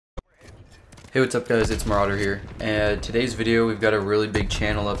Hey, what's up guys, it's Marauder here, and today's video we've got a really big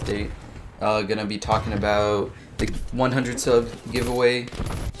channel update. Gonna be talking about the 100 sub giveaway,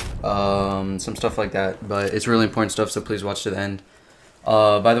 some stuff like that, but it's really important stuff, so please watch to the end.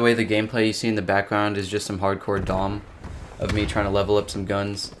 By the way, the gameplay you see in the background is just some hardcore dom of me trying to level up some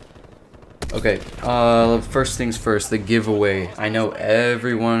guns. Okay, first things first, the giveaway. I know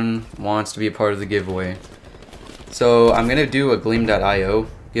everyone wants to be a part of the giveaway, so I'm gonna do a Gleam.io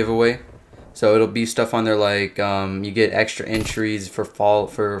giveaway. So it'll be stuff on there like you get extra entries for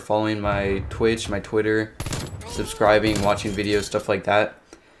following my Twitch, my Twitter, subscribing, watching videos, stuff like that.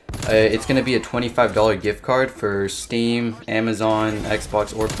 It's going to be a $25 gift card for Steam, Amazon,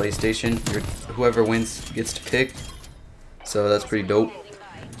 Xbox, or PlayStation. Whoever wins gets to pick. So that's pretty dope.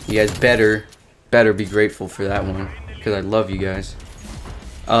 You guys better be grateful for that one, because I love you guys.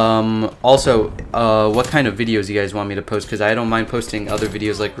 Also, what kind of videos you guys want me to post, because I don't mind posting other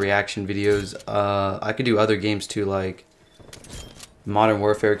videos like reaction videos. I could do other games too, like Modern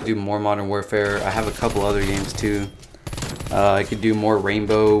Warfare. I could do more Modern Warfare. I have a couple other games too. I could do more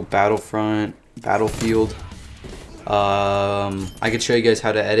Rainbow, Battlefront, Battlefield. I could show you guys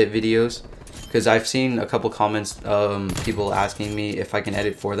how to edit videos, because I've seen a couple comments, people asking me if I can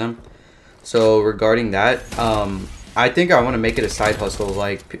edit for them. So regarding that, I think I want to make it a side hustle,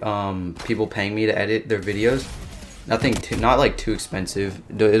 like people paying me to edit their videos. Not like too expensive.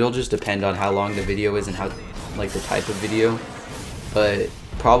 It'll just depend on how long the video is and how, like, the type of video. But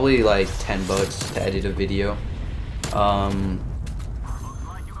probably like 10 bucks to edit a video.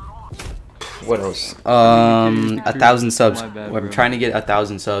 What else? 1,000 subs. I'm trying to get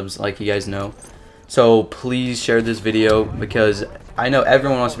 1,000 subs, like you guys know. So please share this video, because I know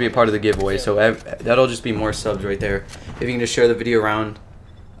everyone wants to be a part of the giveaway, so that'll just be more subs right there. If you can just share the video around,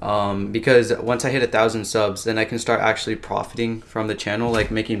 because once I hit 1,000 subs, then I can start actually profiting from the channel,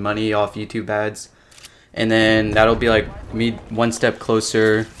 like making money off YouTube ads, and then that'll be like me one step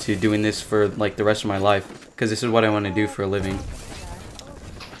closer to doing this for like the rest of my life, because this is what I want to do for a living.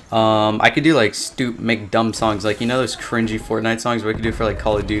 I could do like make dumb songs, like, you know, those cringy Fortnite songs, what I could do for like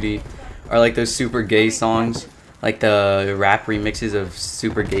Call of Duty, or like those super gay songs, like the rap remixes of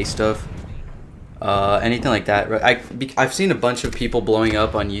super gay stuff, anything like that. I've seen a bunch of people blowing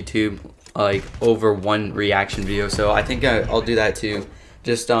up on YouTube like over one reaction video, so I think I'll do that too.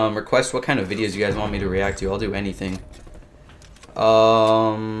 Just request what kind of videos you guys want me to react to. I'll do anything.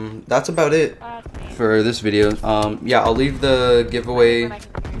 That's about it for this video. Yeah, I'll leave the giveaway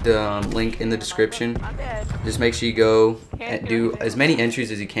link in the description. Just make sure you go and do as many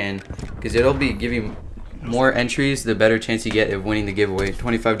entries as you can, because it'll be giving more entries, the better chance you get of winning the giveaway.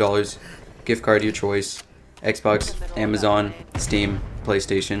 $25 gift card, your choice. Xbox, Amazon, Steam,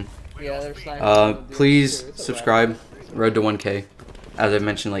 PlayStation. Please subscribe. Road to 1K, as I've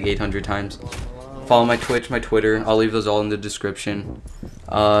mentioned like 800 times. Follow my Twitch, my Twitter. I'll leave those all in the description.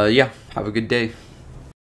 Yeah, have a good day.